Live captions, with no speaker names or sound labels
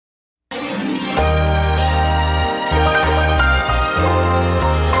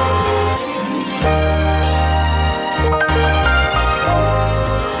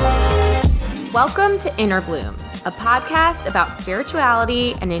Welcome to Inner Bloom, a podcast about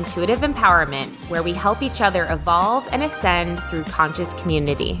spirituality and intuitive empowerment where we help each other evolve and ascend through conscious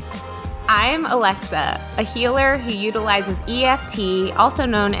community. I'm Alexa, a healer who utilizes EFT, also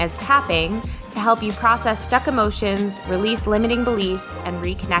known as tapping, to help you process stuck emotions, release limiting beliefs, and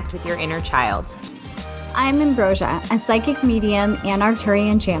reconnect with your inner child. I'm Ambrosia, a psychic medium and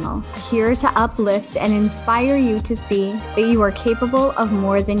Arcturian channel, here to uplift and inspire you to see that you are capable of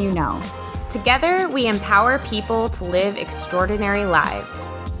more than you know. Together, we empower people to live extraordinary lives.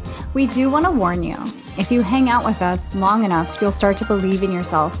 We do want to warn you, if you hang out with us long enough, you'll start to believe in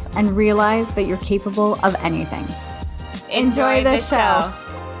yourself and realize that you're capable of anything. Enjoy the show.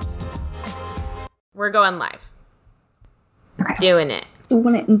 We're going live. Okay. Doing it.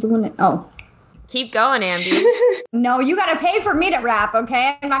 Doing it. Oh. Keep going, Ambi. No, you got to pay for me to rap,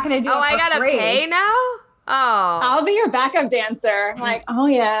 okay? I'm not going to do it for I got to free. pay now? Oh. I'll be your backup dancer. Like, oh,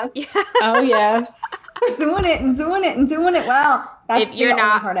 yes. Yeah. Oh, yes. doing it well. That's If you're the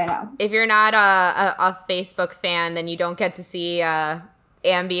not- only part I know. If you're not a Facebook fan, then you don't get to see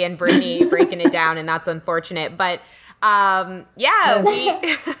Ambi and Brittany breaking it down, and that's unfortunate. But we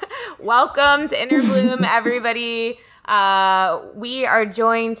welcome to Inner Bloom, everybody. We are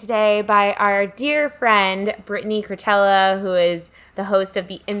joined today by our dear friend, Brittany Cretella, who is the host of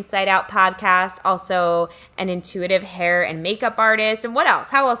the Inside Out podcast, also an intuitive hair and makeup artist. And what else?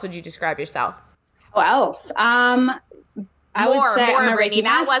 How else would you describe yourself? What else? I would say I'm a Brittany. Reiki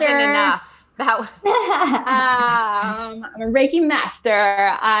That master. wasn't enough. That was I'm a Reiki master.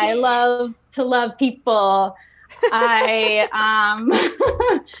 I love to love people. I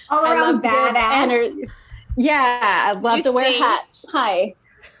All I around love good badass. energy. Yeah, I love You to wear sing? hats. Hi.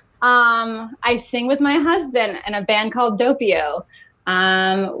 I sing with my husband in a band called Doppio.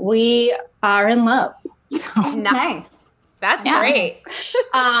 We are in love. So, Nice. That's Yeah. great.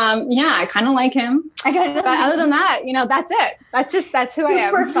 I kind of like him. I got But other than that, that's it. That's who I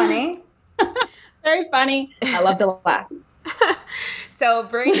am. super funny. Very funny. I love to laugh. So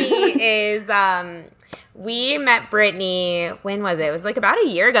Brittany is we met Brittany, when was it? It was like about a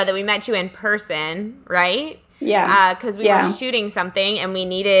year ago that we met you in person, right? Yeah. Because we were shooting something and we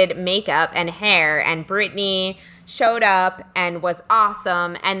needed makeup and hair, and Brittany showed up and was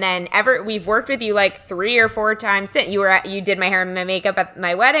awesome. And then we've worked with you like 3 or 4 times since. You did my hair and my makeup at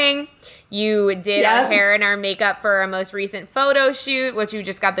my wedding. You did our hair and our makeup for our most recent photo shoot, which you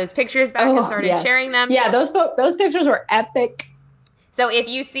just got those pictures back and started sharing them. Yeah, those pictures were epic. So if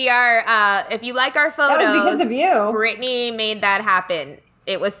you see if you like our photos, That was because of you. Brittany made that happen.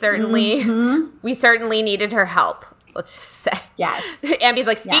 It was certainly, we certainly needed her help. Let's just say. Yes. Ambi's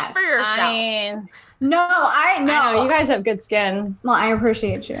like, speak Yes. for yourself. I I know you guys have good skin. Well, I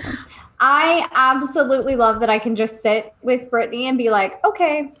appreciate you. I absolutely love that I can just sit with Brittany and be like,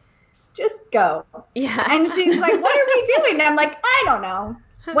 okay, just go. Yeah. And she's like, what are we doing? And I'm like, I don't know.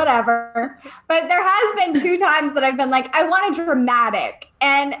 Whatever. But there has been 2 times that I've been like, I want a dramatic.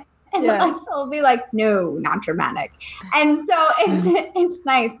 And Alexa will be like, no, not dramatic. And so it's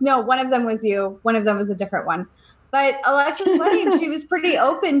nice. No, one of them was you. One of them was a different one. But Alexa's wedding, she was pretty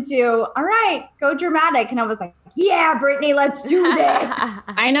open to, all right, go dramatic. And I was like, yeah, Brittany, let's do this.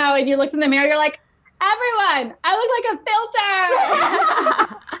 I know. And you look in the mirror, you're like, everyone, I look like a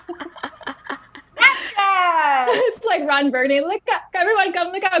filter. Yeah. It's like Ron Burgundy. Look up, everyone,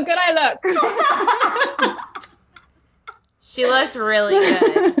 come look how good I look. She looked really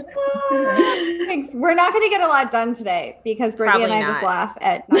good. Thanks. We're not going to get a lot done today because Brittany Probably and I just not. laugh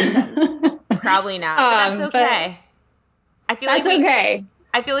at nonsense. Probably not. But that's okay. I feel That's like okay.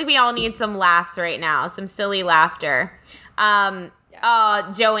 I feel like we all need some laughs right now, some silly laughter.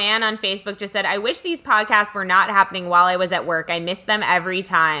 Joanne on Facebook just said, I wish these podcasts were not happening while I was at work. I miss them every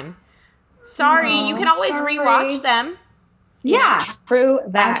time. Sorry, you can always rewatch them. Yeah. True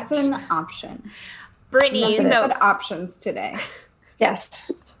that. That's an option. Brittany, Nothing so but options today.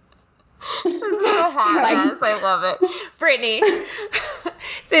 Yes. so hot. Yes, I love it. Brittany,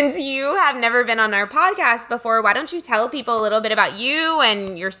 since you have never been on our podcast before, why don't you tell people a little bit about you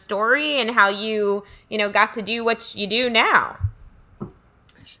and your story and how you got to do what you do now?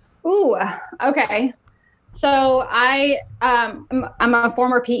 Ooh, okay. So I'm a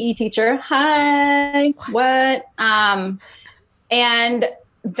former PE teacher. Hi. What? And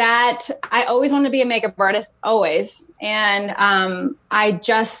that I always wanted to be a makeup artist, always. And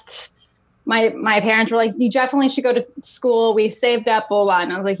my parents were like, you definitely should go to school. We saved up, blah, blah.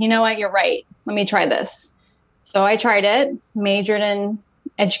 And I was like, you know what? You're right. Let me try this. So I tried it, majored in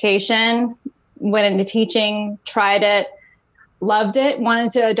education, went into teaching, tried it, loved it,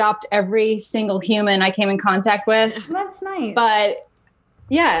 wanted to adopt every single human I came in contact with. That's nice. But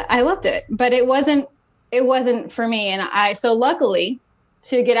Yeah, I loved it, but it wasn't for me. And so luckily,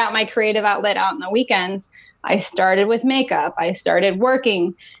 to get out my creative outlet out on the weekends, I started with makeup. I started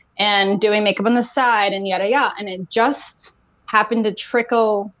working and doing makeup on the side and yada yada. And it just happened to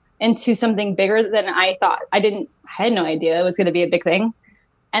trickle into something bigger than I thought. I had no idea it was going to be a big thing.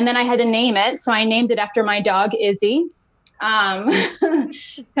 And then I had to name it. So I named it after my dog, Izzy,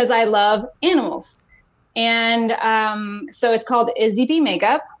 because I love animals. And so it's called Izzy B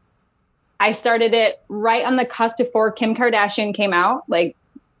Makeup. I started it right on the cusp before Kim Kardashian came out. Like,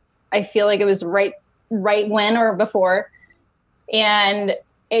 I feel like it was right when or before. And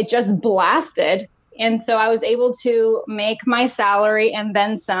it just blasted. And so I was able to make my salary and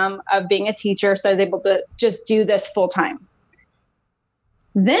then some of being a teacher. So I was able to just do this full time.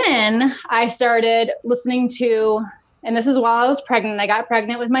 Then I started listening to, and this is while I was pregnant. I got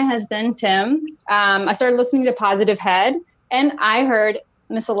pregnant with my husband, Tim. I started listening to Positive Head, and I heard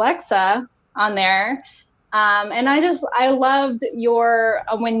Miss Alexa on there. And I loved your,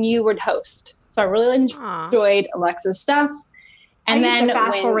 when you would host. So I really enjoyed Alexa's stuff. And then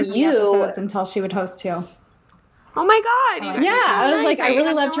fast forward when the episodes until she would host too. Oh my God. Yeah. I was like, I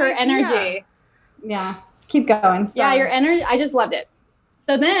really loved her energy. Yeah. Keep going. Sorry. Yeah. Your energy. I just loved it.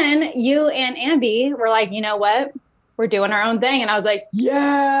 So then you and Ambi were like, you know what? We're doing our own thing. And I was like,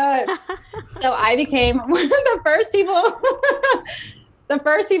 yes. So I became one of the first people,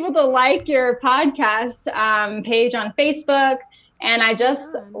 to like your podcast page on Facebook. And I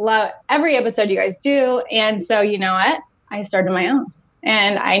just love every episode you guys do. And so, you know what? I started my own,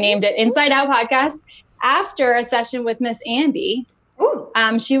 and I named it Inside Out Podcast after a session with Miss Ambi.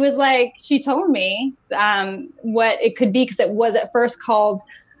 She was like, she told me what it could be, because it was at first called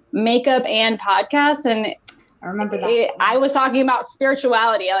Makeup and Podcast. And I remember that. I was talking about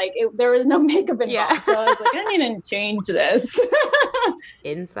spirituality. Like, there was no makeup involved. Yeah. So I was like, I need to change this.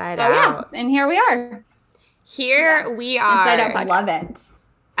 Inside Out. Yeah. And here we are. We are. Inside Out Podcast. I love it.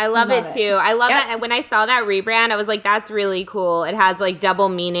 I love it too. I love that. And when I saw that rebrand, I was like, that's really cool. It has like double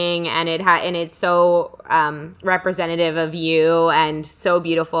meaning, and it's so representative of you and so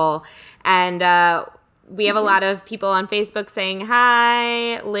beautiful. And we have a lot of people on Facebook saying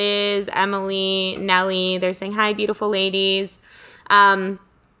hi, Liz, Emily, Nellie. They're saying hi, beautiful ladies.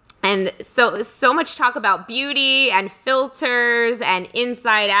 And so much talk about beauty and filters and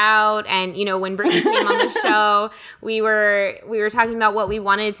Inside Out. And, you know, when Brittany came on the show, we were talking about what we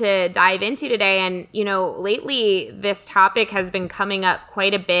wanted to dive into today. And, you know, lately this topic has been coming up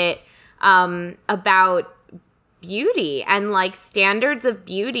quite a bit about beauty and like standards of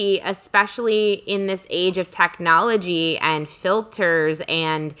beauty, especially in this age of technology and filters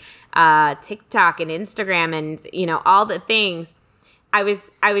and TikTok and Instagram and, you know, all the things. I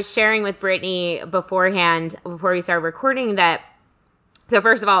was sharing with Brittany beforehand, before we started recording, that, so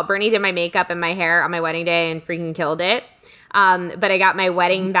first of all, Brittany did my makeup and my hair on my wedding day and freaking killed it. But I got my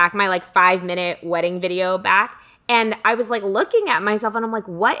wedding back, my like 5-minute wedding video back. And I was like looking at myself and I'm like,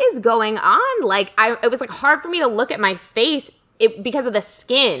 what is going on? Like, it was like hard for me to look at my face because of the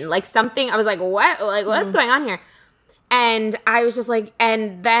skin, like something, I was like, what? Like, what's going on here? And I was just like,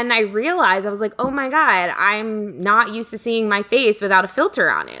 and then I realized, I was like, oh my God, I'm not used to seeing my face without a filter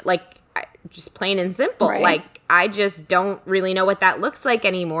on it. Like, just plain and simple. Right. Like, I just don't really know what that looks like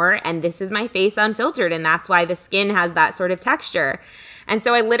anymore. And this is my face unfiltered. And that's why the skin has that sort of texture. And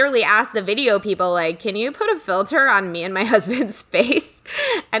so I literally asked the video people, like, can you put a filter on me and my husband's face?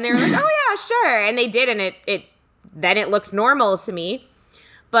 And they were like, oh yeah, sure. And they did. And then it looked normal to me.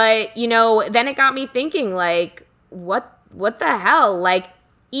 But, you know, then it got me thinking, like, what the hell? Like,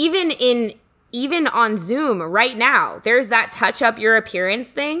 even on Zoom right now, there's that touch up your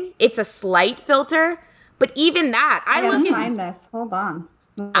appearance thing. It's a slight filter, but even that, I look at this. Hold on.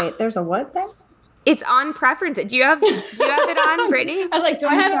 Wait, there's a what thing? It's on preference. Do you have it on, Brittany? I was like, do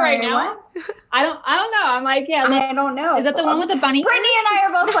I have it right now? I don't know. I'm like, yeah. I don't know. Is that the one with the bunny? Brittany and I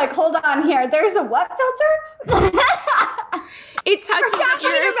are both like, hold on here. There's a what filter? It touches. We're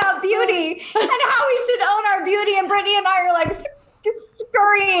talking about beauty and how we should own our beauty, and Brittany and I are like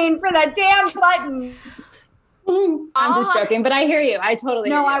scurrying for that damn button. I'm just joking, but I hear you. I totally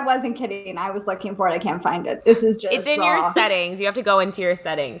hear you. I wasn't kidding. I was looking for it. I can't find it. This is just it's in raw. your settings. You have to go into your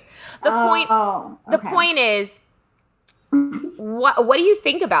settings. The point is, what do you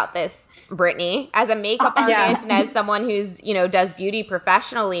think about this, Brittany, as a makeup artist and as someone who's, you know, does beauty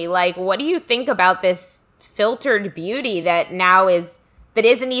professionally? Like, what do you think about this filtered beauty that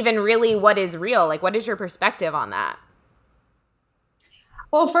isn't even really what is real? Like, what is your perspective on that?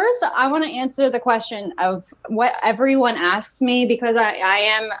 Well, first, I want to answer the question of what everyone asks me, because I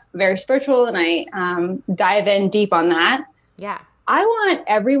am very spiritual and I dive in deep on that. Yeah. I want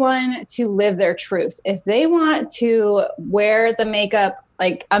everyone to live their truth. If they want to wear the makeup,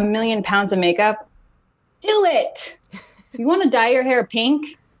 like 1,000,000 pounds of makeup, do it. If you want to dye your hair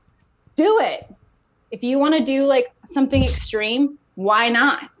pink, do it. If you want to do like something extreme, why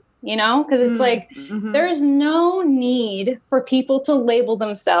not? You know, because it's like there's no need for people to label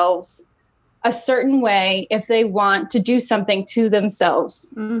themselves a certain way if they want to do something to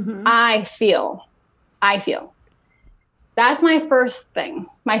themselves. I feel. That's my first thing.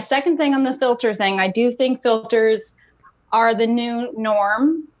 My second thing on the filter thing, I do think filters are the new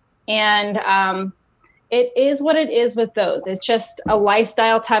norm. And it is what it is with those. It's just a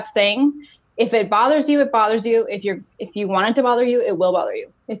lifestyle type thing. If it bothers you, it bothers you. If you want it to bother you, it will bother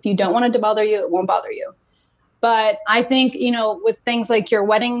you. If you don't want it to bother you, it won't bother you. But I think, you know, with things like your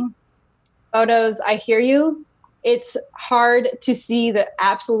wedding photos, I hear you. It's hard to see the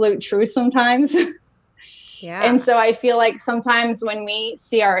absolute truth sometimes. Yeah. And so I feel like sometimes when we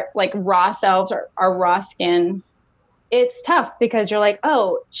see our like raw selves or our raw skin, it's tough because you're like,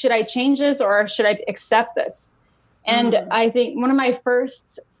 oh, should I change this or should I accept this? And I think one of my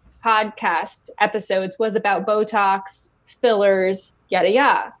first podcast episodes was about Botox, fillers, yada,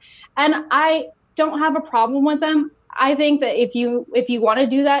 yada. And I don't have a problem with them. I think that if you want to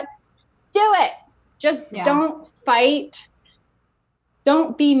do that, do it. Just don't fight.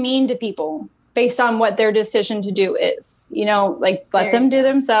 Don't be mean to people based on what their decision to do is. You know, like let them do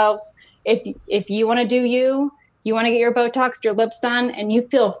themselves. If you want to do you want to get your Botox, your lips done, and you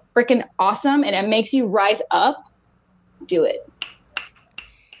feel freaking awesome and it makes you rise up, do it.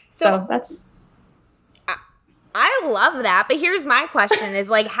 So that's... I love that. But here's my question is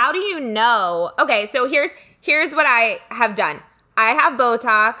like, how do you know? Okay, so here's what I have done. I have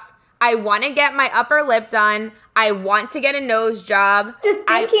Botox. I want to get my upper lip done. I want to get a nose job. Just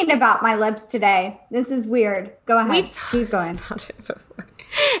thinking about my lips today. This is weird. Go ahead. Keep going. About it before.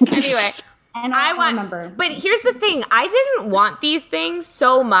 Anyway. And I remember. But here's the thing. I didn't want these things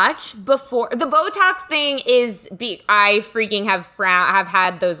so much before. The Botox thing is, I freaking have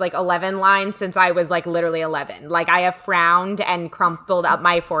had those like 11 lines since I was like literally 11. Like I have frowned and crumpled up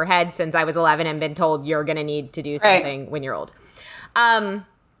my forehead since I was 11 and been told you're going to need to do something when you're old.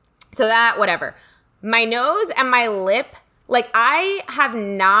 So that, whatever. My nose and my lip, like I have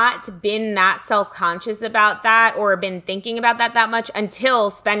not been that self-conscious about that or been thinking about that much until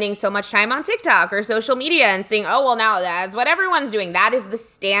spending so much time on TikTok or social media and seeing, oh, well, now that's what everyone's doing. That is the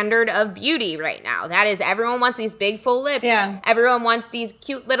standard of beauty right now. That is, everyone wants these big full lips. Yeah. Everyone wants these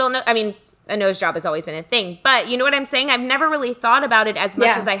cute little, a nose job has always been a thing. But you know what I'm saying? I've never really thought about it as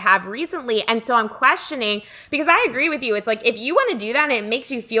much as I have recently. And so I'm questioning, because I agree with you. It's like, if you want to do that and it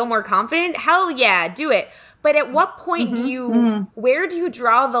makes you feel more confident, hell yeah, do it. But at what point where do you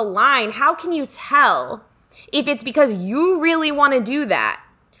draw the line? How can you tell if it's because you really want to do that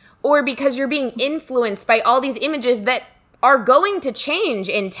or because you're being influenced by all these images that are going to change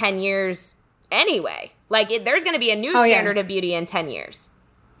in 10 years anyway? Like there's going to be a new standard of beauty in 10 years.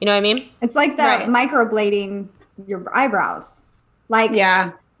 You know what I mean? It's like the microblading your eyebrows. Like,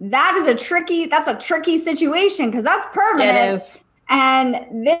 that's a tricky situation because that's permanent. It is.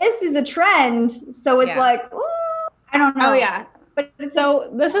 And this is a trend. So it's like, ooh, I don't know. Oh, yeah. But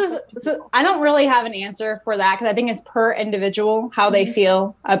so I don't really have an answer for that because I think it's per individual how they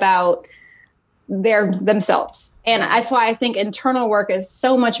feel about themselves. And that's why I think internal work is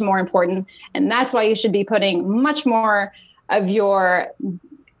so much more important. And that's why you should be putting much more of your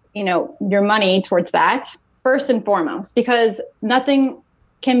money towards that first and foremost, because nothing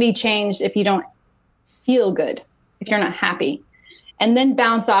can be changed if you don't feel good, if you're not happy. And then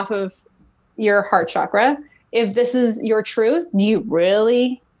bounce off of your heart chakra. If this is your truth,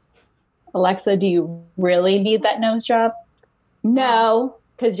 Alexa, do you really need that nose job? No,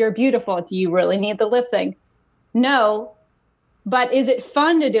 because you're beautiful. Do you really need the lip thing? No. But is it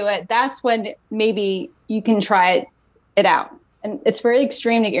fun to do it? That's when maybe you can try it out. And it's very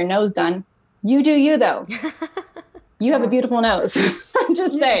extreme to get your nose done. You do you, though. You have a beautiful nose. I'm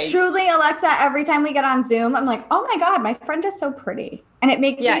just saying. Truly, Alexa, every time we get on Zoom, I'm like, oh my God, my friend is so pretty. And it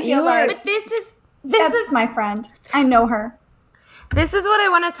makes me feel like, but this is my friend. I know her. This is what I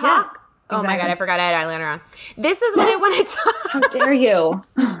want to talk. Yeah, oh my God, I forgot I had eyeliner on. This is what I want to talk. How dare you?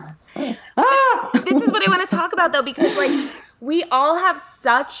 This is what I want to talk about, though, because like we all have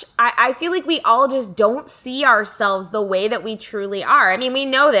such, I feel like we all just don't see ourselves the way that we truly are. I mean, we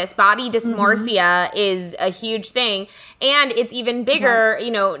know this. Body dysmorphia is a huge thing. And it's even bigger,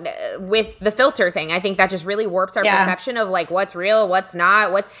 with the filter thing. I think that just really warps our perception of like what's real, what's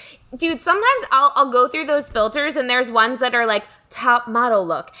not, Dude, sometimes I'll go through those filters and there's ones that are like top model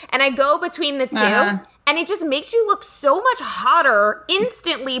look. And I go between the two. And and it just makes you look so much hotter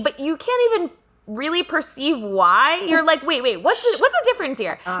instantly, but you can't even really perceive why. You're like, wait, what's the difference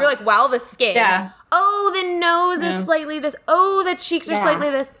here? You're like, well, the skin. Yeah. Oh, the nose is slightly this. Oh, the cheeks are slightly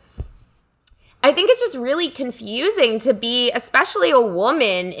this. I think it's just really confusing to be, especially a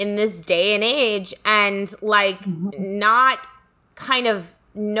woman in this day and age, and like not kind of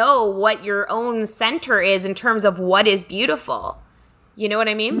know what your own center is in terms of what is beautiful. You know what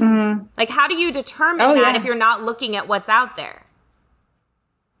I mean? Mm-hmm. Like, how do you determine that if you're not looking at what's out there?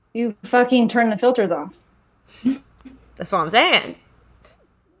 You fucking turn the filters off. That's what I'm saying.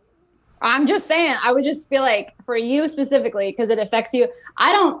 I'm just saying, I would just feel like for you specifically, because it affects you.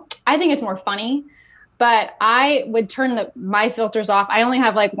 I think it's more funny, but I would turn my filters off. I only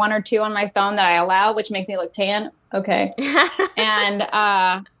have like 1 or 2 on my phone that I allow, which makes me look tan. Okay. And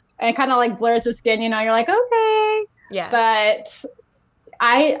it kind of like blurs the skin, you're like, okay. Yeah. But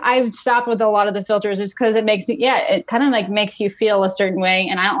I've stopped with a lot of the filters just because it makes me, it kind of like makes you feel a certain way.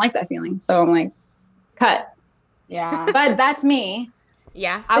 And I don't like that feeling. So I'm like, cut. Yeah. But that's me.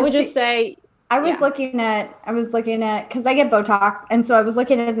 Yeah. I would just say, I was looking at, because I get Botox. And so I was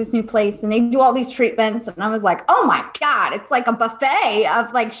looking at this new place and they do all these treatments. And I was like, oh my God, it's like a buffet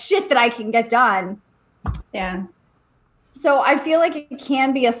of like shit that I can get done. Yeah. So I feel like it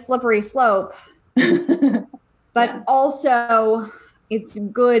can be a slippery slope. But also it's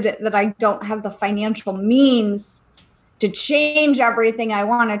good that I don't have the financial means to change everything I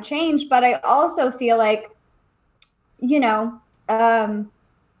want to change. But I also feel like,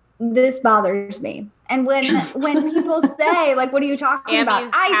 this bothers me. And when people say, like, what are you talking about?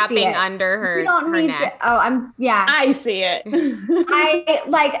 I see it. Under her. You don't need neck. to. Oh, I see it. I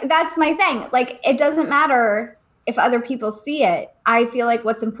like, that's my thing. Like, it doesn't matter if other people see it. I feel like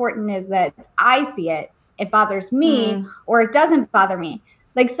what's important is that I see it. It bothers me or it doesn't bother me.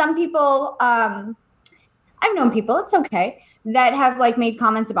 Like some people, I've known people, it's okay, that have like made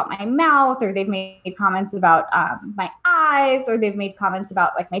comments about my mouth, or they've made comments about my eyes, or they've made comments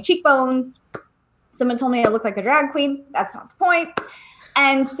about like my cheekbones. Someone told me I look like a drag queen. That's not the point.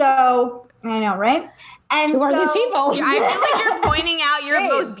 And so, I know, right? And who are these people? I feel like you're pointing out your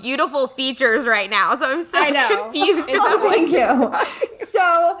most beautiful features right now. So I'm so confused. Thank you.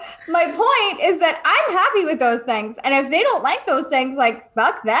 So my point is that I'm happy with those things. And if they don't like those things, like,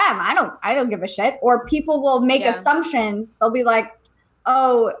 fuck them. I don't give a shit. Or people will make assumptions. They'll be like,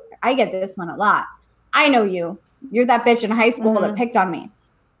 oh, I get this one a lot. I know you. You're that bitch in high school that picked on me.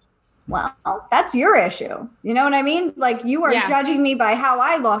 Well, that's your issue. You know what I mean? Like, you are judging me by how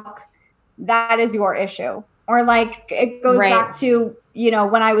I look. That is your issue. Or like, it goes back to,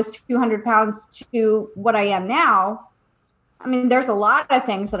 when I was 200 pounds to what I am now. I mean, there's a lot of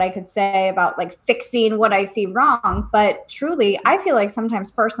things that I could say about like fixing what I see wrong, but truly, I feel like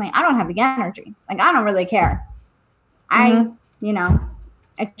sometimes personally, I don't have the energy. Like, I don't really care. I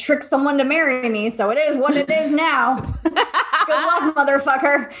tricked someone to marry me, so it is what it is now. Good luck,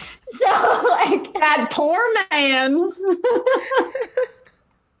 motherfucker. So like, that poor man.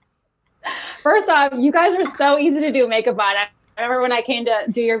 First off, you guys are so easy to do makeup on. I remember when I came to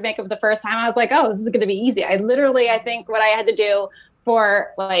do your makeup the first time, I was like, oh, this is going to be easy. I think what I had to do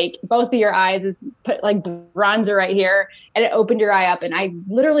for like both of your eyes is put like bronzer right here, and it opened your eye up, and I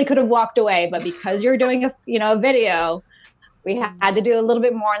literally could have walked away. But because you're doing a video, we had to do a little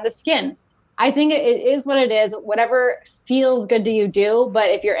bit more on the skin. I think it is what it is. Whatever feels good to you, do. But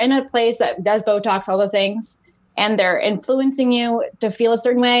if you're in a place that does Botox, all the things, and they're influencing you to feel a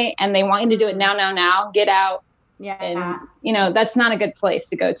certain way, and they want you to do it now, get out. Yeah. And, that's not a good place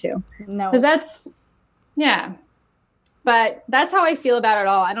to go to. No. Because but that's how I feel about it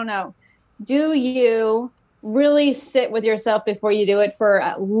all. I don't know. Do you really sit with yourself before you do it for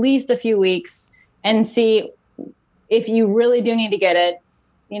at least a few weeks and see if you really do need to get it?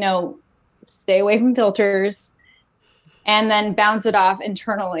 Stay away from filters and then bounce it off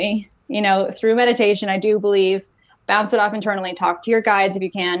internally. Through meditation, I do believe, bounce it off internally, talk to your guides if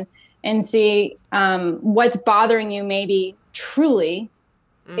you can, and see what's bothering you maybe truly.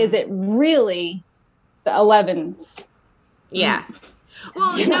 Is it really the 11s? Yeah.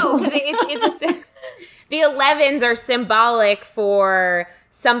 Well, no, because the 11s are symbolic for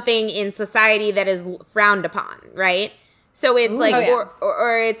something in society that is frowned upon, right? So it's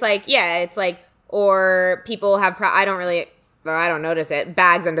or it's like, it's like, or people have, I don't notice it,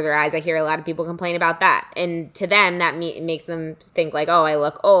 bags under their eyes. I hear a lot of people complain about that. And to them, that makes them think like, oh, I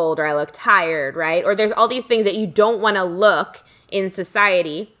look old or I look tired, right? Or there's all these things that you don't want to look in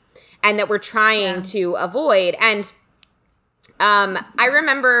society and that we're trying to avoid. And I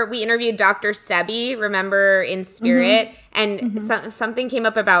remember we interviewed Dr. Sebi, remember, in Spirit, and something came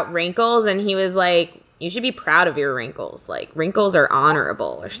up about wrinkles, and he was like, you should be proud of your wrinkles. Like, wrinkles are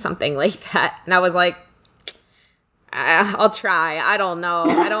honorable or something like that. And I was like, I'll try. I don't know.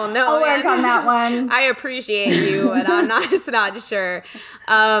 I'll work on that one. I appreciate you, and I'm not sure.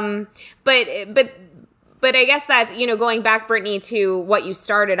 But I guess that's, going back, Brittany, to what you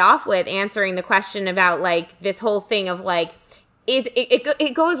started off with, answering the question about, like, this whole thing of, like,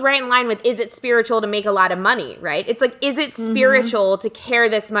 it goes right in line with, is it spiritual to make a lot of money, right? It's like, is it spiritual to care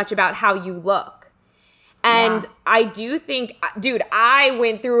this much about how you look? And I do think, dude, I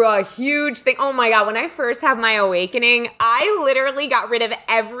went through a huge thing. Oh my God, when I first had my awakening, I literally got rid of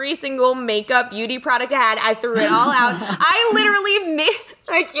every single makeup beauty product I had. I threw it all out. I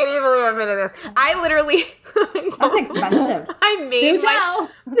can't even believe I'm into this. I literally. That's expensive.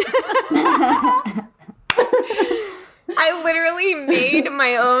 I literally made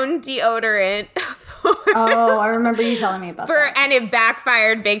my own deodorant. I remember you telling me about that. And it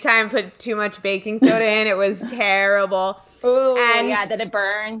backfired big time. Put too much baking soda in. It was terrible. Ooh, and yeah, did it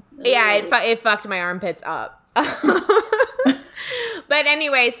burn? Yeah, it fucked my armpits up. But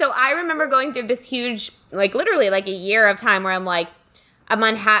anyway, so I remember going through this huge, like, literally like a year of time where I'm like, I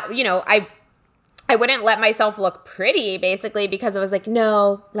wouldn't let myself look pretty, basically, because I was like,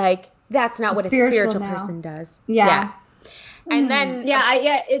 no, like, that's not what a spiritual person does. Yeah. And then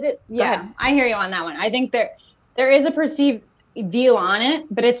I hear you on that one. I think there is a perceived view on it,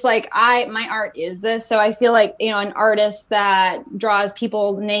 but it's like my art is this. So I feel like, an artist that draws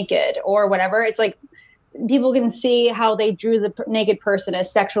people naked or whatever, it's like people can see how they drew the naked person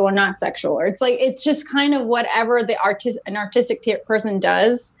as sexual or not sexual. Or it's like, it's just kind of whatever an artistic person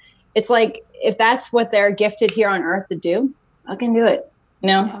does. It's like, if that's what they're gifted here on earth to do, I can do it,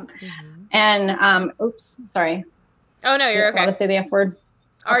 And oops, sorry. Oh, no, you're okay. I want to say the F word.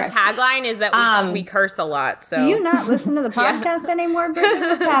 Our tagline is that we curse a lot. So do you not listen to the podcast anymore, Brittany?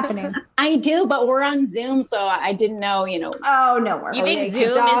 What's happening? I do, but we're on Zoom, so I didn't know, Oh, no worries. You think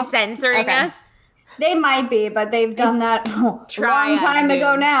Zoom is censoring us? They might be, but they've done that a long time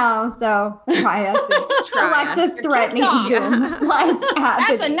ago now. So try us. Alexa's threatening Zoom.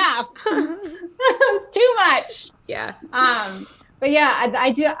 That's enough. It's too much. Yeah. But yeah,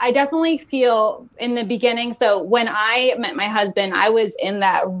 I definitely feel in the beginning. So when I met my husband, I was in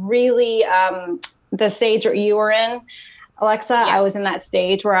that really, the stage that you were in, Alexa. Yeah. I was in that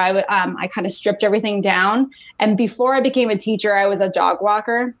stage where I kind of stripped everything down. And before I became a teacher, I was a dog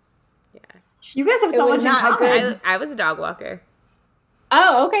walker. Yeah. You guys have so much in common. I was a dog walker.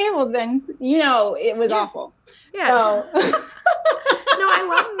 Oh, okay. Well then, it was awful. Yeah. So. No, I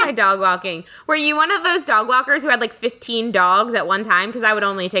love my dog walking. Were you one of those dog walkers who had like 15 dogs at one time? Because I would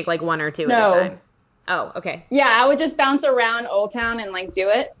only take like one or two at a time. Oh, okay. Yeah, I would just bounce around Old Town and like do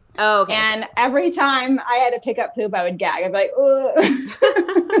it. Oh, okay. And every time I had to pick up poop, I would gag. I'd be like, ugh.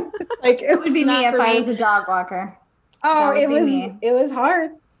 Like, it would be me if I was a dog walker. Oh, it was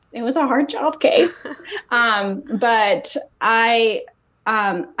hard. It was a hard job, Kate. But I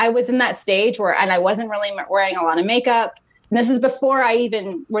was in that stage and I wasn't really wearing a lot of makeup. And this is before I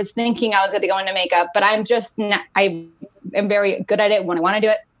even was thinking I was going to go into makeup, but I am very good at it when I want to do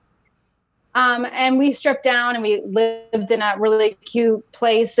it. And we stripped down and we lived in a really cute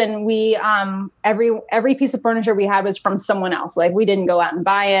place. And we, every piece of furniture we had was from someone else. Like, we didn't go out and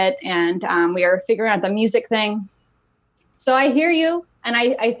buy it. And we were figuring out the music thing. So I hear you. And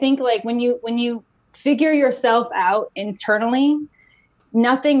I think, like, when you figure yourself out internally,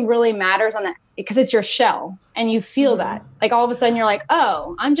 nothing really matters on that, because it's your shell and you feel that, like, all of a sudden you're like,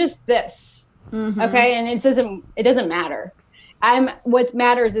 oh, I'm just this. Okay. And it doesn't matter. What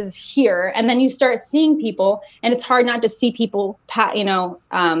matters is here. And then you start seeing people, and it's hard not to see people,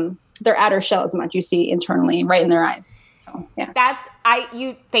 their outer shell as much you see internally right in their eyes. So, yeah.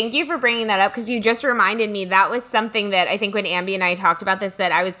 Thank you for bringing that up, because you just reminded me that was something that I think when Ambi and I talked about this,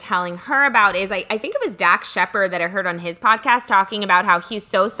 that I was telling her about is I think it was Dax Shepard that I heard on his podcast talking about how he's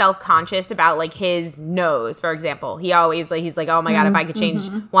so self-conscious about, like, his nose, for example. He's like, oh my God, if I could change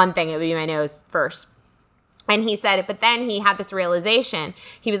one thing, it would be my nose first. And he said, but then he had this realization.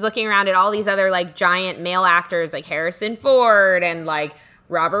 He was looking around at all these other, like, giant male actors like Harrison Ford and, like,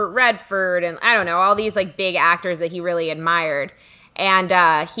 Robert Redford and I don't know, all these, like, big actors that he really admired. And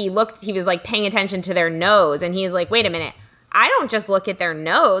he was, like, paying attention to their nose. And he's like, wait a minute, I don't just look at their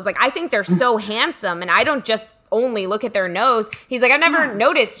nose. Like, I think they're so handsome, and I don't just only look at their nose. He's like, I've never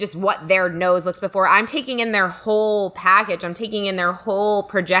noticed just what their nose looks before. I'm taking in their whole package. I'm taking in their whole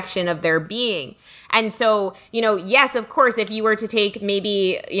projection of their being. And so, yes, of course, if you were to take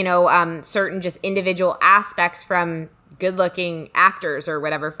maybe, certain just individual aspects from good-looking actors or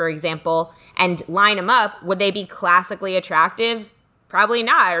whatever, for example, and line them up, would they be classically attractive? probably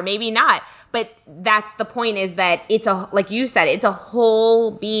not, or maybe not. But that's the point, is that it's like you said, it's a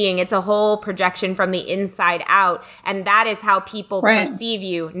whole being. It's a whole projection from the inside out. And that is how people perceive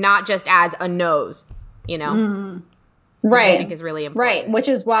you, not just as a nose, you know? Mm. Which I think is really important. Right. Which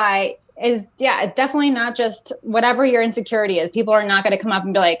is why it's definitely not just whatever your insecurity is. People are not going to come up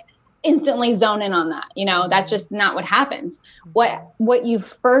and be like, instantly zone in on that. You know, that's just not what happens. What you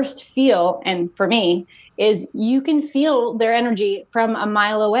first feel, and for me, is you can feel their energy from a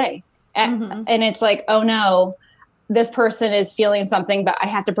mile away. And it's like, oh no, this person is feeling something, but I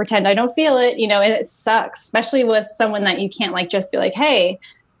have to pretend I don't feel it. You know, and it sucks, especially with someone that you can't like just be like, hey,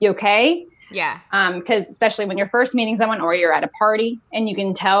 you okay? Yeah. Because especially when you're first meeting someone or you're at a party and you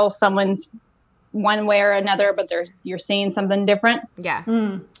can tell someone's one way or another, but you're seeing something different. Yeah.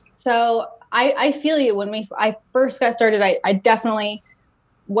 Mm. So I feel you. When I first got started, I definitely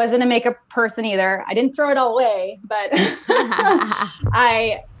wasn't a makeup person either. I didn't throw it all away, but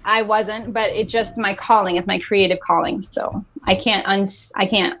I wasn't, but it's just my calling. It's my creative calling. So I can't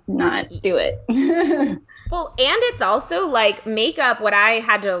not do it. Well, and it's also like makeup, what I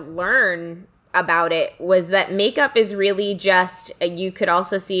had to learn about it was that makeup is really just, you could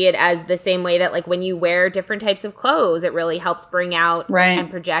also see it as the same way that like when you wear different types of clothes, it really helps bring out and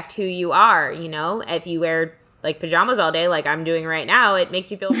project who you are. You know, if you wear like pajamas all day, like I'm doing right now, it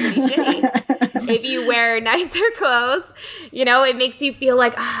makes you feel pretty shitty. If you wear nicer clothes, you know, it makes you feel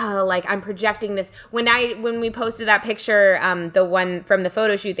like, like I'm projecting this. When we posted that picture, the one from the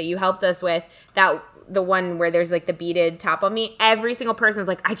photo shoot that you helped us with, the one where there's like the beaded top on me, every single person's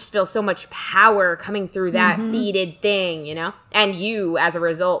like, I just feel so much power coming through that beaded thing, you know, and you as a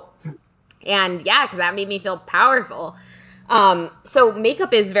result. And yeah, because that made me feel powerful. So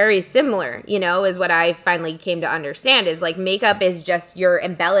makeup is very similar, you know, is what I finally came to understand, is like makeup is just you're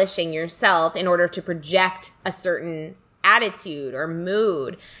embellishing yourself in order to project a certain attitude or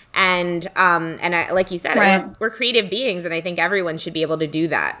mood. And I, like you said, we're creative beings, and I think everyone should be able to do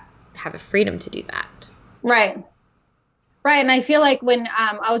that, have the freedom to do that. Right. And I feel like when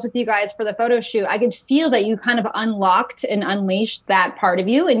I was with you guys for the photo shoot, I could feel that you kind of unlocked and unleashed that part of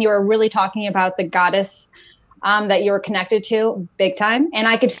you. And you were really talking about the goddess that you were connected to big time. And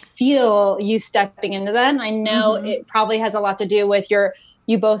I could feel you stepping into that. And I know it probably has a lot to do with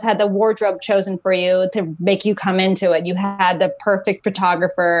you both had the wardrobe chosen for you to make you come into it. You had the perfect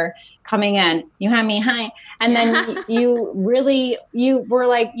photographer coming in. You had me high. And then you really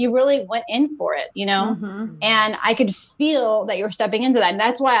went in for it, you know? And I could feel that you were stepping into that. And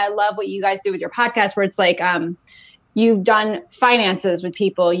that's why I love what you guys do with your podcast, where it's like, you've done finances with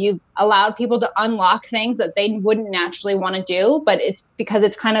people. You've allowed people to unlock things that they wouldn't naturally want to do, but it's because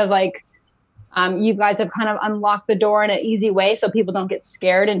it's kind of like, you guys have kind of unlocked the door in an easy way so people don't get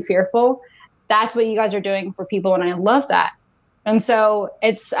scared and fearful. That's what you guys are doing for people. And I love that. And so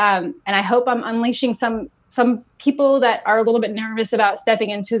it's, and I hope I'm unleashing some people that are a little bit nervous about stepping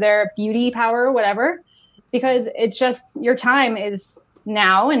into their beauty power or whatever, because it's just, your time is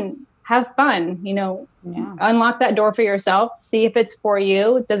now, and have fun, you know, unlock that door for yourself. See if it's for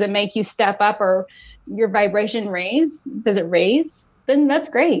you. Does it make you step up, or your vibration raise? Does it raise? Then that's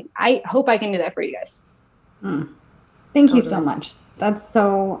great. I hope I can do that for you guys. Thank you so much.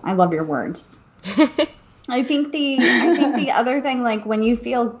 I love your words. I think the other thing, like when you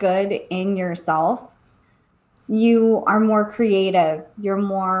feel good in yourself, you are more creative, you're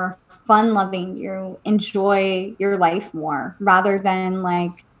more fun loving, you enjoy your life more, rather than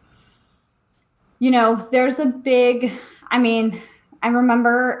like, you know, there's a big, I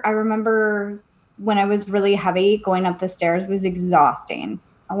remember when I was really heavy, going up the stairs was exhausting,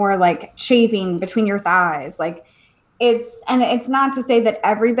 or like chafing between your thighs. Like it's not to say that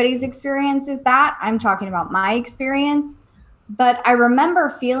everybody's experience is that. I'm talking about my experience, but I remember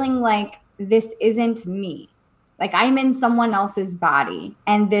feeling like this isn't me. Like I'm in someone else's body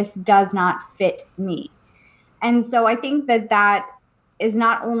and this does not fit me. And so I think that is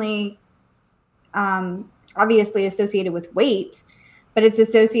not only obviously associated with weight, but it's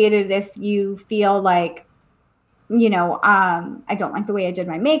associated if you feel like, you know, I don't like the way I did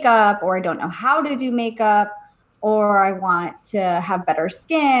my makeup, or I don't know how to do makeup, or I want to have better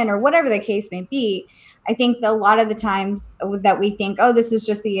skin, or whatever the case may be. I think that a lot of the times that we think, oh, this is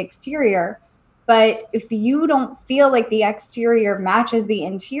just the exterior. But if you don't feel like the exterior matches the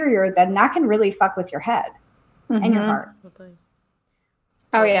interior, then that can really fuck with your head and your heart.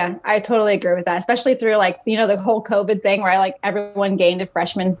 Oh yeah, I totally agree with that. Especially through like, you know, the whole COVID thing where everyone gained a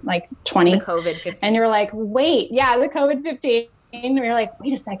freshman like 20. The COVID 15. And you're like, wait, yeah, the COVID 15. And you're like,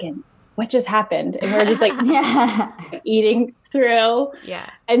 wait a second, what just happened? And we're just like eating through. Yeah.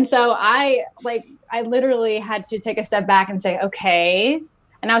 And so I I literally had to take a step back and say, okay.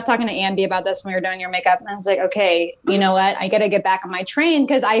 And I was talking to Ambi about this when we were doing your makeup. And I was like, okay, you know what? I got to get back on my train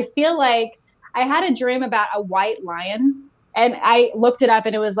because I feel like I had a dream about a white lion. And I looked it up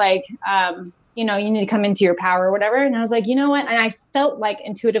and it was like, you know, you need to come into your power or whatever. And I was like, you know what? And I felt like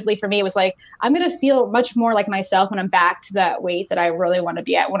intuitively for me, it was like, I'm going to feel much more like myself when I'm back to that weight that I really want to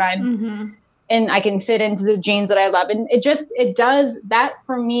be at when I'm, and I can fit into the jeans that I love. And it does that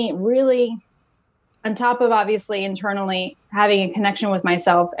for me really, on top of obviously internally having a connection with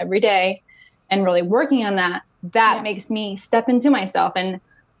myself every day and really working on that makes me step into myself. And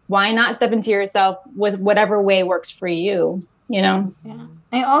why not step into yourself with whatever way works for you, you know? Yeah.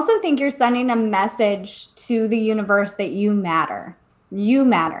 I also think you're sending a message to the universe that you matter. You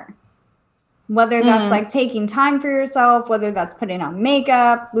matter. Whether that's like taking time for yourself, whether that's putting on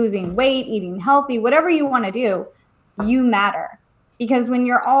makeup, losing weight, eating healthy, whatever you want to do, you matter. Because when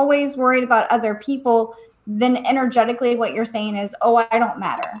you're always worried about other people, then energetically what you're saying is, oh, I don't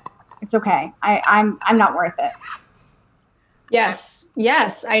matter. It's okay. I'm not worth it.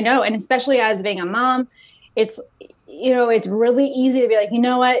 Yes, I know. And especially as being a mom, it's, you know, it's really easy to be like, you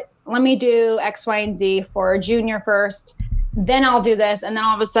know what, let me do X, Y, and Z for Junior first, then I'll do this. And then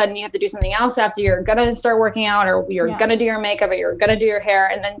all of a sudden you have to do something else after you're going to start working out or you're going to do your makeup or you're going to do your hair.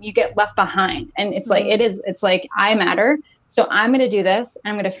 And then you get left behind. And it's like, it's like, I matter. So I'm going to do this.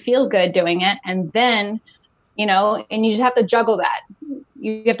 I'm going to feel good doing it. And then, you know, and you just have to juggle that.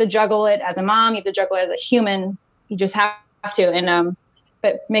 You have to juggle it as a mom. You have to juggle it as a human. You just have to, and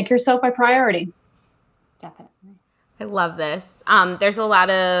but make yourself a priority. Definitely. I love this. There's a lot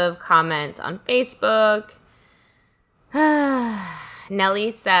of comments on Facebook.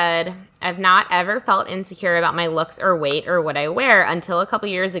 Nellie said, I've not ever felt insecure about my looks or weight or what I wear until a couple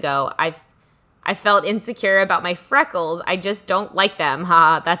years ago. I felt insecure about my freckles. I just don't like them.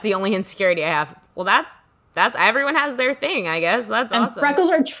 That's the only insecurity I have. Well, that's everyone has their thing, I guess. That's awesome. And freckles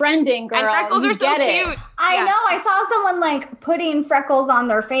are trending, girl. And freckles are so cute. I know. I saw someone like putting freckles on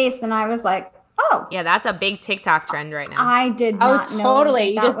their face, and I was like, oh. Yeah, that's a big TikTok trend right now. I did not know. Oh,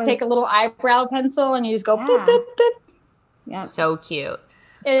 totally. You just take a little eyebrow pencil and you just go boop, boop, boop. Yeah. So cute.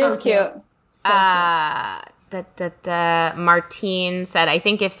 It is cute. So Martine said, I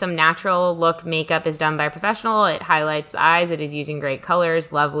think if some natural look makeup is done by a professional, it highlights the eyes. It is using great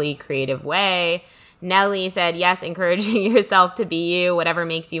colors, lovely, creative way. Nellie said, yes, encouraging yourself to be you, whatever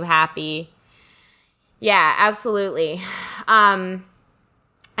makes you happy. Yeah, absolutely. I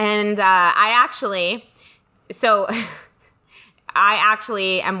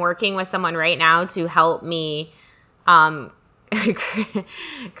actually am working with someone right now to help me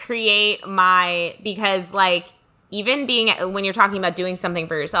create because like even when you're talking about doing something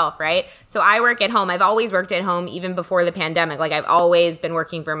for yourself, right? So I work at home. I've always worked at home even before the pandemic. Like I've always been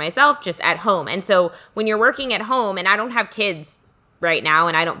working for myself just at home. And so when you're working at home, and I don't have kids right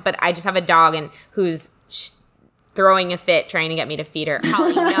now, but I just have a dog who's throwing a fit trying to get me to feed her.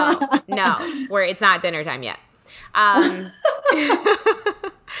 Holly, no, it's not dinner time yet.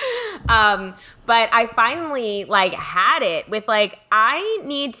 But I finally like had it with like, I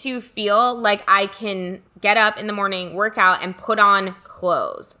need to feel like I can get up in the morning, work out, and put on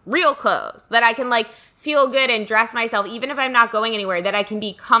clothes, real clothes, that I can like feel good and dress myself, even if I'm not going anywhere, that I can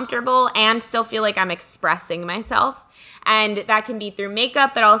be comfortable and still feel like I'm expressing myself. And that can be through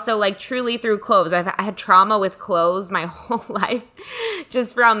makeup, but also like truly through clothes. I had trauma with clothes my whole life,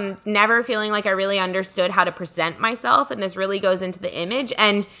 just from never feeling like I really understood how to present myself. And this really goes into the image.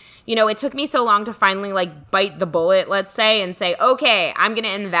 And, you know, it took me so long to finally like bite the bullet, let's say, and say, okay, I'm going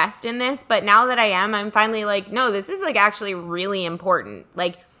to invest in this. But now that I am, I'm finally like, no, this is like actually really important.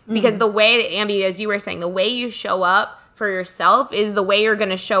 Like, because the way, Ambi, as you were saying, the way you show up for yourself is the way you're going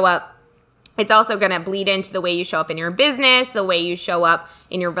to show up. It's also going to bleed into the way you show up in your business, the way you show up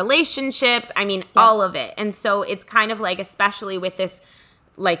in your relationships. I mean, all of it. And so it's kind of like, especially with this,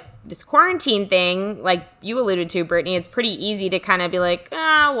 like this quarantine thing, like you alluded to, Brittany, it's pretty easy to kind of be like,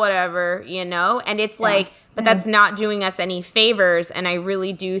 whatever, you know? And it's like, but that's not doing us any favors. And I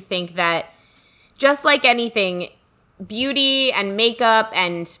really do think that just like anything, beauty and makeup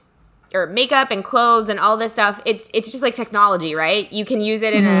and clothes and all this stuff, it's just like technology, right? You can use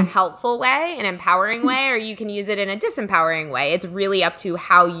it in a helpful way, an empowering way, or you can use it in a disempowering way. It's really up to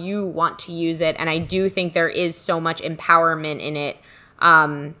how you want to use it. And I do think there is so much empowerment in it.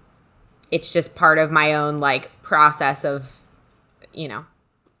 It's just part of my own like process of, you know,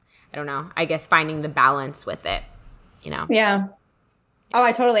 I don't know, I guess finding the balance with it, you know? Yeah. Oh,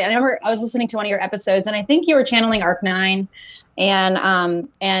 I remember I was listening to one of your episodes and I think you were channeling Arc-9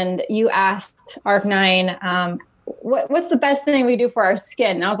 and you asked Arc-9, what's the best thing we do for our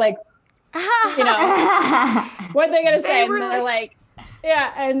skin? And I was like, You know, what are they going to say? And they're like,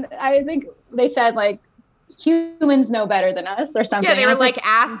 yeah. And I think they said like, humans know better than us or something. Yeah, they were like,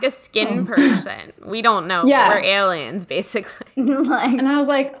 ask a skin person. We don't know. Yeah. We're aliens, basically. And I was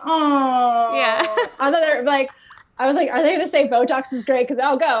like, oh. Yeah. I thought they're like, I was like, are they going to say Botox is great? Because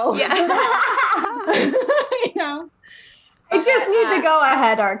I'll go. Yeah. You know? I just need the go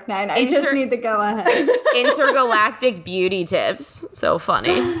ahead, Arc9. I just need the go ahead. Intergalactic beauty tips. So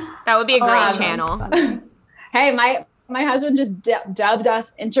funny. That would be a great channel. Hey, my husband just dubbed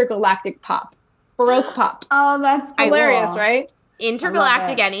us Intergalactic Pop. Baroque Pop. Oh, that's hilarious, cool. right?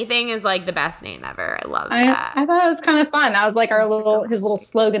 Intergalactic anything is like the best name ever. I love that. I thought it was kind of fun. That was like his little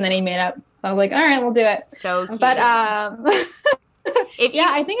slogan that he made up. So I was like, all right, we'll do it. So cute. But I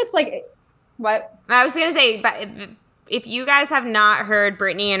think it's like what? I was gonna say, but if you guys have not heard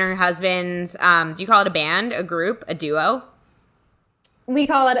Brittany and her husband's, do you call it a band, a group, a duo? We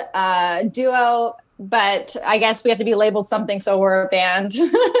call it a duo, but I guess we have to be labeled something, so we're a band.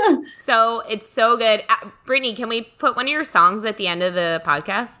 So it's so good. Brittany, can we put one of your songs at the end of the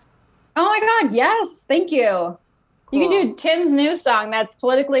podcast? Oh my God, yes. Thank you. Cool. You can do Tim's new song that's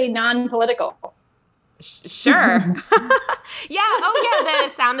politically non-political. Sure. Yeah. Oh yeah,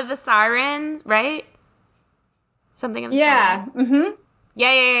 the sound of the sirens, right? Something of the yeah. Sirens. Mm-hmm.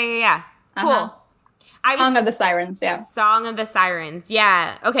 Yeah. Cool. Song of the Sirens, yeah. Song of the Sirens,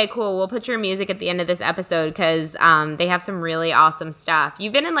 yeah. Okay, cool. We'll put your music at the end of this episode because they have some really awesome stuff.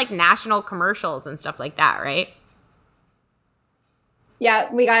 You've been in like national commercials and stuff like that, right?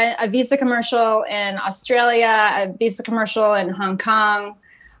 Yeah, we got a Visa commercial in Australia, a Visa commercial in Hong Kong.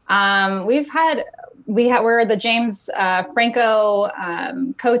 We're the James Franco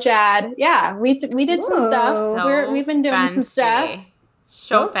coach ad. Yeah, we did some stuff. So we've been doing some stuff.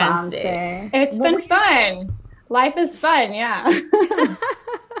 So fancy. It's been fun. Life is fun, yeah.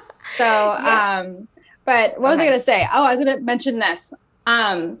 But what was I going to say? Oh, I was going to mention this.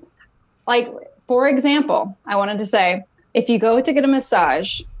 Like, for example, I wanted to say, if you go to get a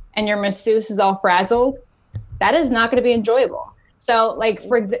massage and your masseuse is all frazzled, that is not going to be enjoyable. So, like,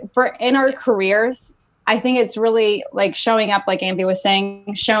 for in our careers, I think it's really like showing up, like Ambi was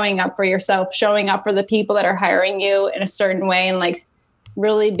saying, showing up for yourself, showing up for the people that are hiring you in a certain way, and like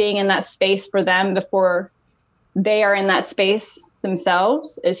really being in that space for them before they are in that space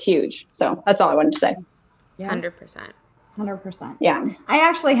themselves is huge. So that's all I wanted to say. 100%. Yeah. I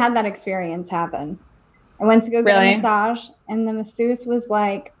actually had that experience happen. I went to go get a massage and the masseuse was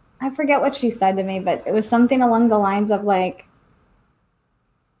like, I forget what she said to me, but it was something along the lines of like,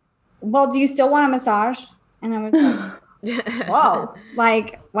 well, do you still want a massage? And I was like, whoa,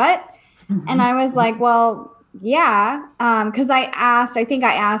 like what? And I was like, well, yeah. Cause I think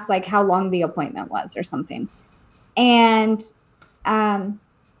I asked like how long the appointment was or something. And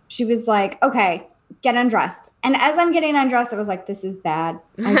she was like, okay, get undressed. And as I'm getting undressed, I was like, this is bad.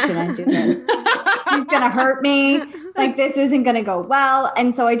 I shouldn't do this. He's going to hurt me. Like, this isn't going to go well.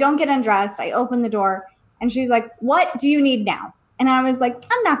 And so I don't get undressed. I open the door and she's like, what do you need now? And I was like,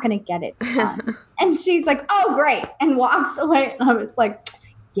 I'm not going to get it done. And she's like, oh, great. And walks away. And I was like,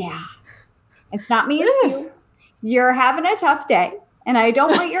 yeah, it's not me. It's you. You're having a tough day. And I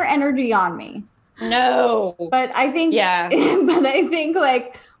don't want your energy on me. No. But I think,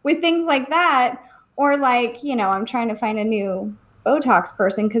 like with things like that, or like, you know, I'm trying to find a new Botox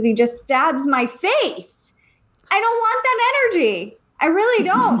person because he just stabs my face. I don't want that energy. I really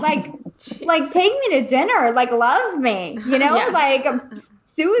don't. Like take me to dinner, like love me, you know, like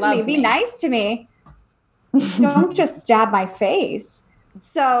soothe me, be nice to me. Don't just stab my face.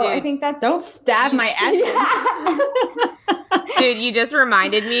 So dude, I think that's don't stab my essence. Yeah. Dude, you just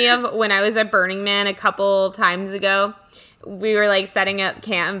reminded me of when I was at Burning Man a couple times ago. We were like setting up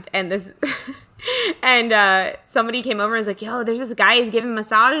camp and this and somebody came over and was like, yo, there's this guy, he's giving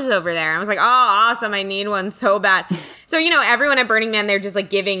massages over there. And I was like, oh, awesome, I need one so bad. So, you know, everyone at Burning Man, they're just like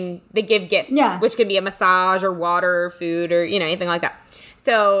they give gifts, which could be a massage or water or food or, you know, anything like that.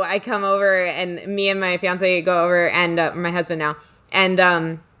 So I come over and me and my fiance go over and my husband now.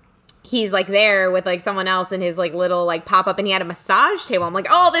 And he's like there with like someone else in his like little like pop up and he had a massage table. I'm like,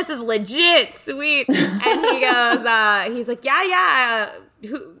 oh, this is legit sweet. And he goes, he's like, yeah.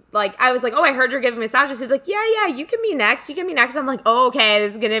 Like, I was like, oh, I heard you're giving massages. He's like, yeah, you can be next. I'm like, oh, okay,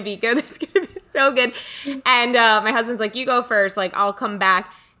 this is going to be good. This is going to be so good. And my husband's like, you go first. Like, I'll come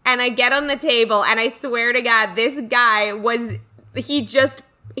back. And I get on the table, and I swear to God, this guy he just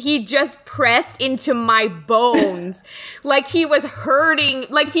pressed into my bones. Like, he was hurting.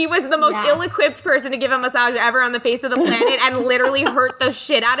 Like, he was the most ill-equipped person to give a massage ever on the face of the planet and literally hurt the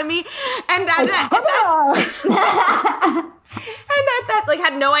shit out of me. And that like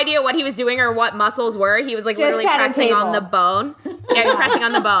had no idea what he was doing or what muscles were. He was like Just literally at a pressing on table. the bone. Yeah, he was pressing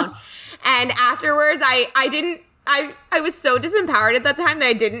on the bone. And afterwards, I was so disempowered at that time that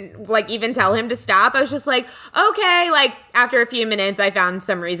I didn't like even tell him to stop. I was just like, okay. Like after a few minutes, I found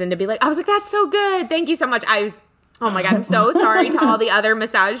some reason to be like, I was like, that's so good. Thank you so much. Oh my God, I'm so sorry to all the other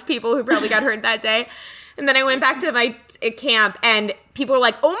massage people who probably got hurt that day. And then I went back to my camp and people were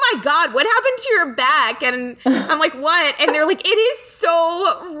like, oh my God, what happened to your back? And I'm like, what? And they're like, it is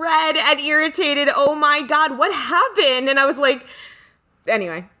so red and irritated. Oh my God, what happened? And I was like,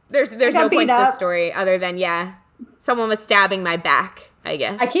 anyway, there's no point to this story other than, someone was stabbing my back, I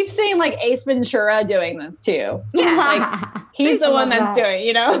guess. I keep saying like Ace Ventura doing this too. Yeah. Like he's the one that's doing,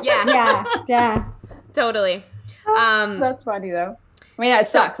 you know? Yeah. Totally. That's funny though. I mean, it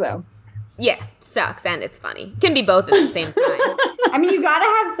sucks though. Yeah, sucks and it's funny. Can be both at the same time. I mean, you gotta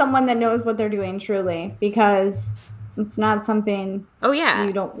have someone that knows what they're doing truly, because it's not something you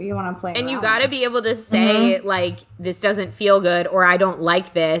want to play and around you gotta be able to say like, this doesn't feel good, or I don't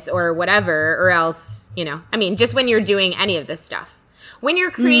like this, or whatever, or else, I mean, just when you're doing any of this stuff, when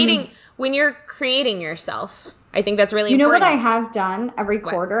you're creating yourself, I think that's really important. You know what I have done every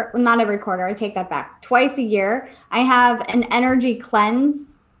quarter? Well, not every quarter. I take that back. Twice a year, I have an energy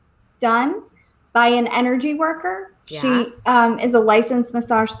cleanse done by an energy worker. Yeah. She is a licensed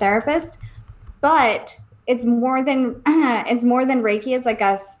massage therapist, but it's more than Reiki. It's like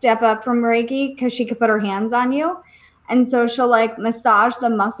a step up from Reiki because she could put her hands on you. And so she'll like massage the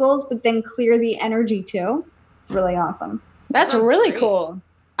muscles, but then clear the energy too. It's really awesome. That's really cool.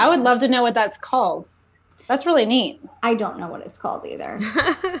 I would love to know what that's called. That's really neat. I don't know what it's called either.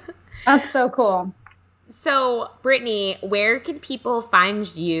 That's so cool. So, Brittany, where can people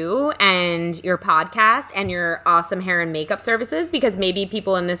find you and your podcast and your awesome hair and makeup services? Because maybe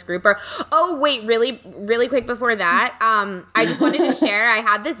people in this group are, really, really quick before that. I just wanted to share, I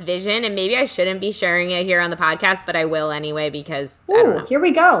had this vision, and maybe I shouldn't be sharing it here on the podcast, but I will anyway, because I don't know. Here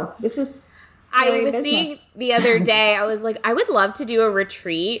we go. This is I was seeing the other day, I was like, I would love to do a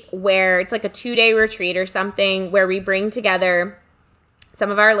retreat where it's like a 2-day retreat or something where we bring together some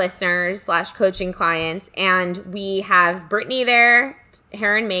of our listeners / coaching clients, and we have Brittany there,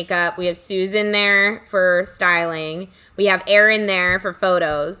 hair and makeup. We have Susan there for styling. We have Erin there for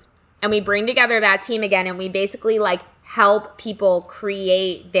photos, and we bring together that team again, and we basically like help people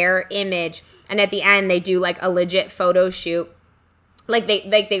create their image. And at the end, they do like a legit photo shoot. Like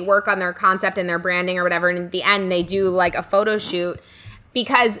they work on their concept and their branding or whatever, and at the end, they do like a photo shoot.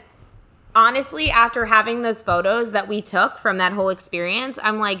 Because honestly, after having those photos that we took from that whole experience,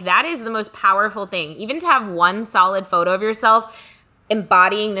 I'm like, that is the most powerful thing. Even to have one solid photo of yourself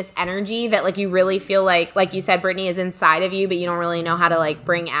embodying this energy that like you really feel like you said, Brittany, is inside of you, but you don't really know how to like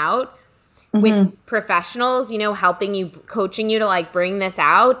bring out. With professionals, helping you, coaching you to like bring this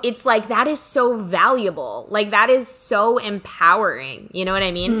out, it's like that is so valuable. Like that is so empowering. You know what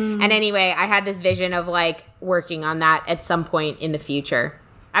I mean? And anyway, I had this vision of like working on that at some point in the future.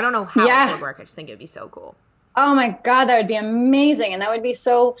 I don't know how it would work. I just think it would be so cool. Oh my God, that would be amazing. And that would be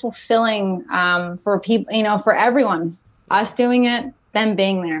so fulfilling for people, for everyone. Us doing it, them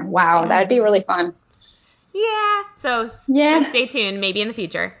being there. Wow, that would be really fun. Yeah. So stay tuned, maybe in the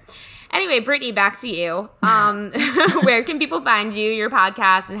future. Anyway, Brittany, back to you. Where can people find you, your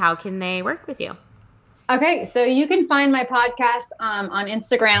podcast, and how can they work with you? Okay, so you can find my podcast on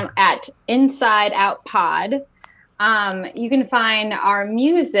Instagram at Inside Out Pod. You can find our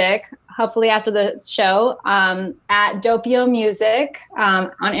music, hopefully after the show, at Doppio Music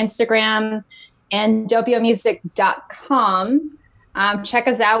on Instagram and doppiomusic.com. Check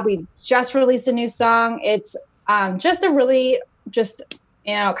us out. We just released a new song. It's just a really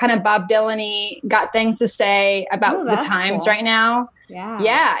kind of Bob Dylan-y, got things to say about the times right now.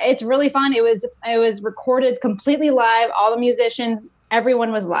 Yeah, it's really fun. It was recorded completely live. All the musicians,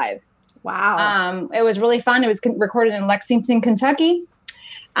 everyone was live. Wow. It was really fun. It was recorded in Lexington, Kentucky.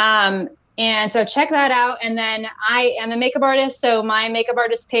 And so check that out. And then I am a makeup artist. So my makeup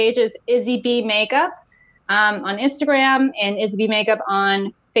artist page is Izzy B Makeup on Instagram and Izzy B Makeup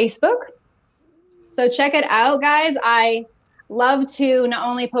on Facebook. So check it out, guys. I love to not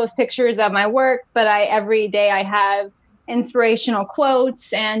only post pictures of my work, but every day I have inspirational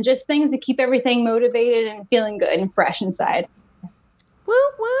quotes and just things to keep everything motivated and feeling good and fresh inside. Woo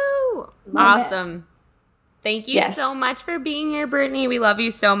woo! Awesome. Thank you so much for being here, Brittany. We love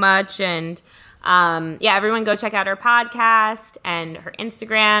you so much. And everyone go check out her podcast and her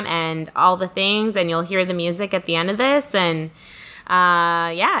Instagram and all the things, and you'll hear the music at the end of this. And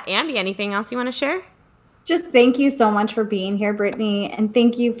Ambi, anything else you want to share? Just thank you so much for being here, Brittany. And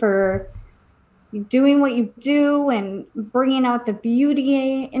thank you for doing what you do and bringing out the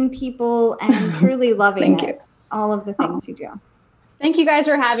beauty in people and truly loving it. All of the things you do. Thank you guys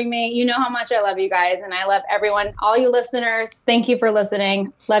for having me. You know how much I love you guys, and I love everyone, all you listeners. Thank you for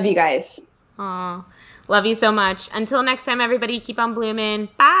listening. Love you guys. Aw, love you so much. Until next time, everybody, keep on blooming.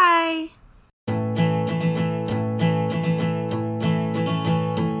 Bye.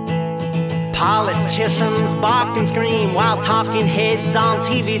 Politicians bark and scream while talking heads on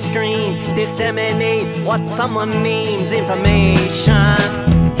TV screens disseminate what someone names information.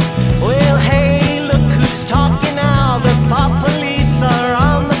 Well, hey, look who's talking now. The thought police are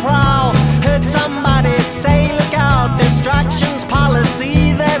on the prowl. Heard somebody say, look out, distractions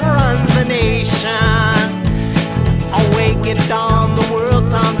policy that runs the nation. Awake at dawn, the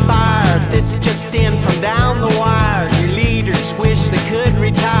world's on fire. This just in from down the wire. Your leaders wish they could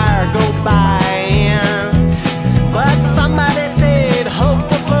retire, go by. But somebody said hope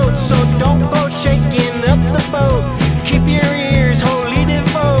will float, so don't go shaking up the boat. Keep your ears wholly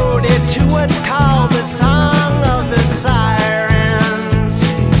devoted to what's called the song of the sirens.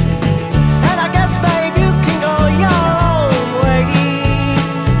 And I guess, babe, you can go your own way.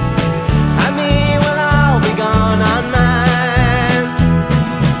 I mean, well, I'll be gone on mine.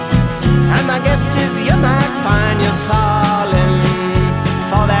 And my guess is you might find you falling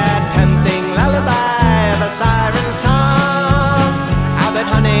for that tempting lullaby of a siren song. I bet,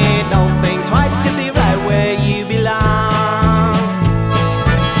 honey, don't think twice, you'll be right where you belong.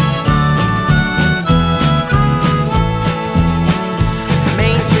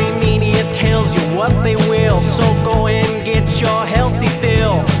 Mainstream media tells you what they will, so go and get your healthy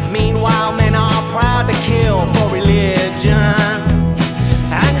fill. Meanwhile, men are proud to kill for religion.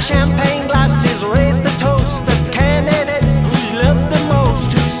 And champagne glasses raise the toast. The candidate who's loved the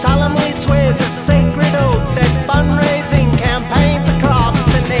most, who solemnly swears a sacred oath at fundraising campaigns across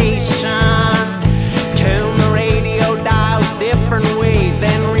the nation. Tune the radio dials different way,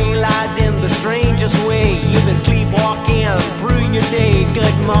 then realize in the strangest way you've been sleepwalking through your day.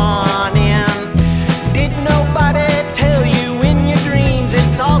 Good morning. Did nobody tell you in your dreams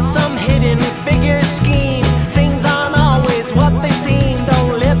it's all some hidden figure scheme? Things aren't always what they seem.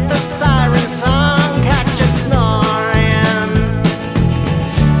 Don't let the siren song catch you snoring.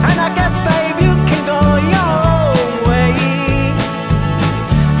 And I guess, babe, you can go your own way.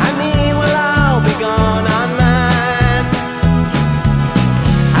 I mean, well, I'll be gone on mine.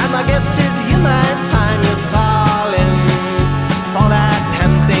 And my guess is you might find you falling for that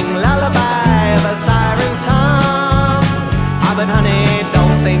tempting lullaby of a siren song. Ah, but honey,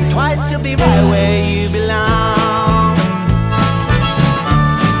 don't think twice, you'll be right where you belong.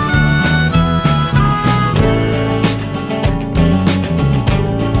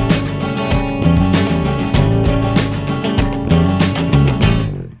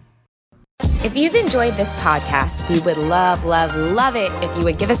 If you've enjoyed this podcast, we would love, love, love it if you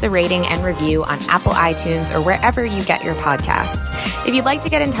would give us a rating and review on Apple iTunes or wherever you get your podcast. If you'd like to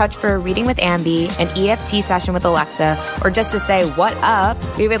get in touch for a reading with Ambi, an EFT session with Alexa, or just to say what up,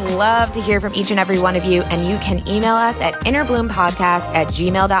 we would love to hear from each and every one of you, and you can email us at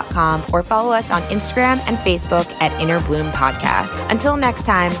innerbloom.podcast@gmail.com or follow us on Instagram and Facebook at Innerbloom Podcast. Until next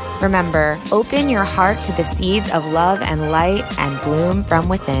time, remember, open your heart to the seeds of love and light and bloom from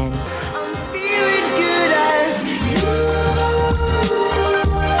within.